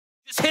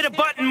Just hit a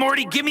button,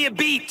 Morty, give me a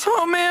beat.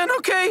 Oh man,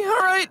 okay,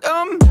 alright,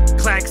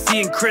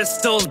 Claxy and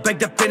crystals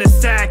bagged up in a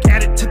sack,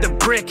 added to the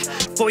brick.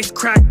 Voice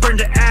crack, burned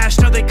to ash,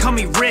 now they call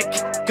me Rick.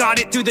 Got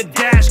it through the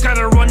dash,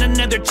 gotta run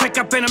another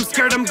checkup and I'm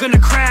scared I'm gonna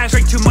crash.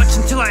 Drank too much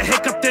until I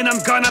hiccup, then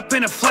I'm gone up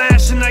in a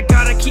flash. And I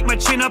gotta keep my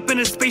chin up in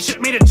a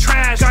spaceship made of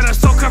trash. Got a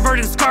soul covered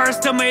in scars,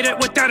 still made it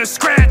without a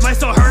scratch. My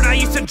soul hurt, I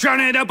used to drown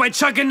it out by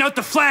chugging out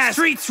the flash.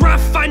 Streets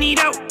rough, I need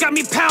out, got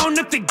me pounding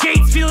up the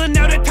gates. Feeling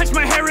out of touch,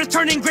 my hair is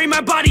turning gray,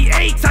 my body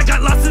aches. I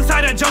got lost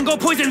inside a jungle,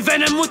 poison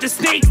venom with the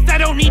snakes. I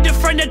don't need a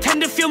friend, I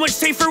tend to feel much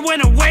safer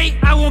when awake.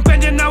 I won't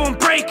bend and I won't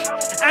break.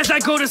 As I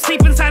go to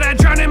sleep inside, I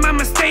drown in my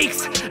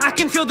mistakes. I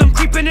can feel them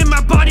creeping in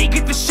my body,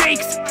 get the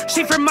shakes.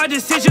 Shake from my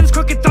decisions,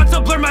 crooked thoughts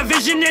will blur my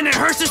vision, and it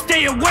hurts to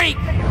stay awake.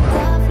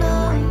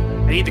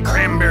 I need the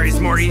cranberries,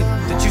 Morty.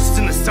 The juice is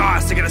in the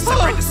sauce, I gotta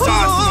separate the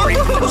sauce, Morty,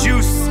 from the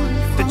juice.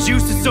 The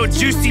juice is so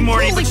juicy,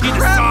 Morty, but you need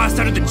the sauce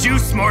out of the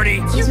juice,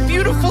 Morty. you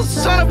beautiful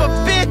son of a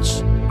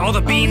bitch! All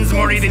the beans,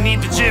 Morty, they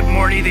need the jib,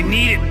 Morty. They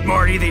need it,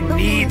 Morty, they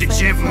need the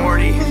jib,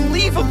 Morty.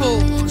 Unbelievable!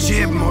 The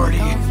jib, Morty.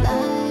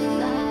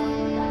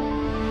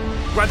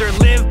 Rather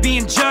live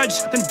being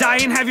judged than die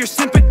and have your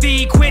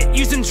sympathy. Quit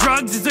using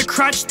drugs as a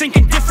crutch,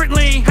 thinking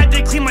differently. Had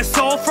to clean my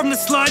soul from the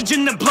sludge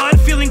and the blood,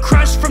 feeling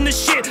crushed from the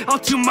shit all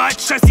too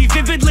much. I see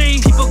vividly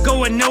people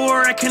going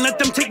nowhere, I can let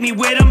them take me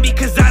with them,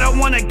 because I don't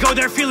wanna go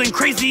there feeling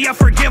crazy, I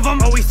forgive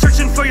them. Always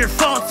searching for your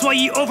faults while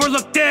you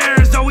overlook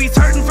theirs. Always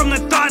hurting from the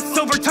thoughts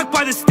overtook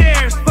by the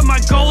stairs. But my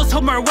goals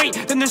hold more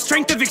weight than the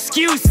strength of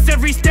excuse.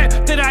 Every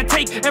step that I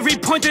take, every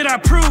point that I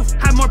prove,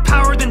 have more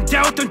power than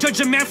doubt. Don't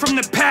judge a man from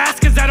the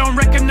past, cause I don't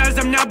recognize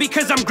them now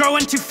because I'm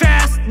growing too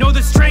fast. Know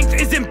the strength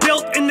isn't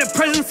built in the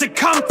presence of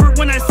comfort.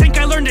 When I sink,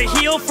 I learn to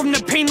heal from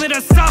the pain that I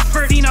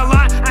suffered. Seen a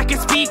lot, I can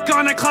speak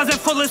on a closet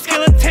full of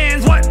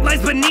skeletons. What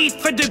lies beneath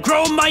fed to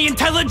grow my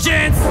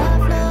intelligence.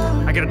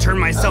 I gotta turn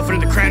myself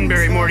into the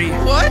cranberry, Morty.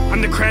 What?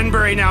 I'm the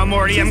cranberry now,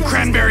 Morty. I'm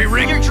cranberry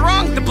Rick. You're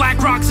drunk! The black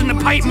rocks in the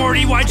pipe,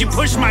 Morty. Why'd you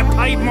push my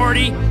pipe,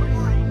 Morty?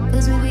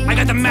 I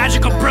got the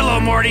magical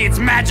Brillo, Morty. It's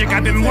magic.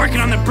 I've been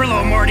working on the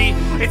Brillo, Morty.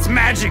 It's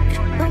magic.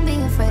 Don't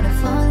be afraid of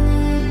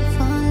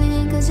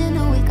falling, cause you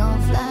know we gon'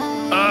 fly.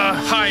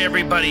 Hi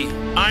everybody,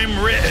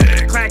 I'm Rick.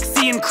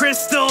 Claxy and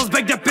crystals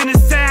bagged up in a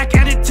sack,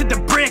 added to the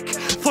brick.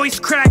 Voice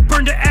crack,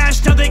 burned to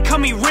ash, now they call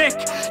me Rick.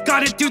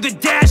 Got it through the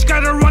dash,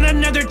 gotta run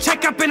another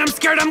checkup and I'm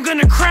scared I'm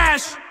gonna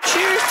crash.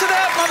 Cheers to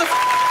that, mother...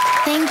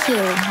 Thank you,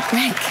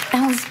 Rick.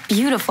 That was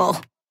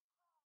beautiful.